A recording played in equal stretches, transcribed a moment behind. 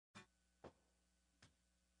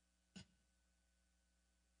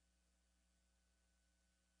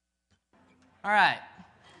All right.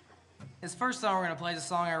 This first song we're going to play is a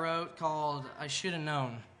song I wrote called I Should Have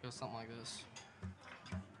Known. It goes something like this.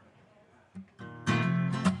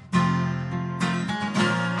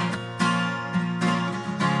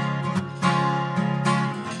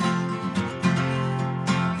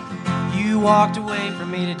 You walked away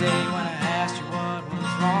from me today when I asked you what was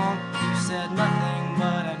wrong. You said nothing,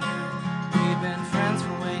 but I knew we'd been friends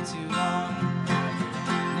for way too long.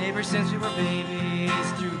 Neighbors since we were babies,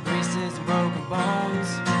 through braces and broken bones.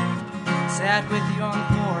 Sat with you on the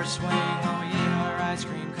porch swing while we ate our ice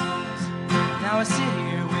cream cones. Now I sit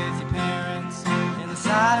here with your parents in the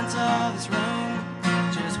silence of this room,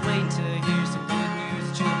 just waiting to hear some good news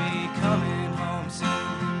that you'll be coming home soon.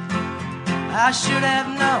 I should have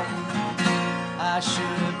known, I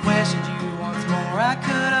should have questioned you once more. I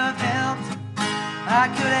could have helped, I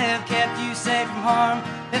could have kept you safe from harm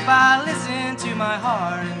if I listened to my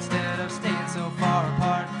heart instead of staying so far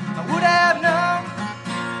apart. I would have known,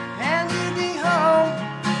 and you'd be home.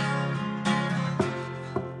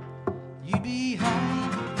 You'd be home.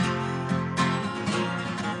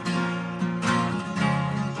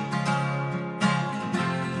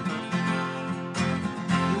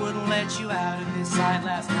 He wouldn't let you out of his sight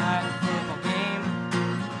last night in the football game.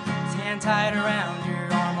 His hand tied around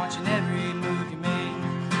your arm, watching every move you made.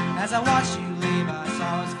 As I watched you leave, I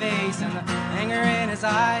saw his face and the anger in his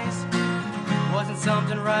eyes. Wasn't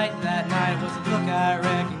something right that night, it was a look I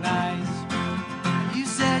recognized. You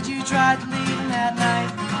said you tried to leave him that night,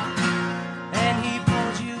 and he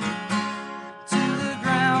pulled you to the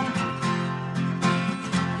ground.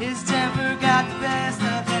 His temper got the best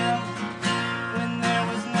of him when there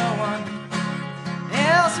was no one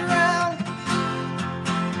else around.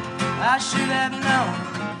 I should have known,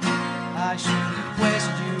 I should have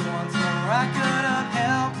questioned you once more. I could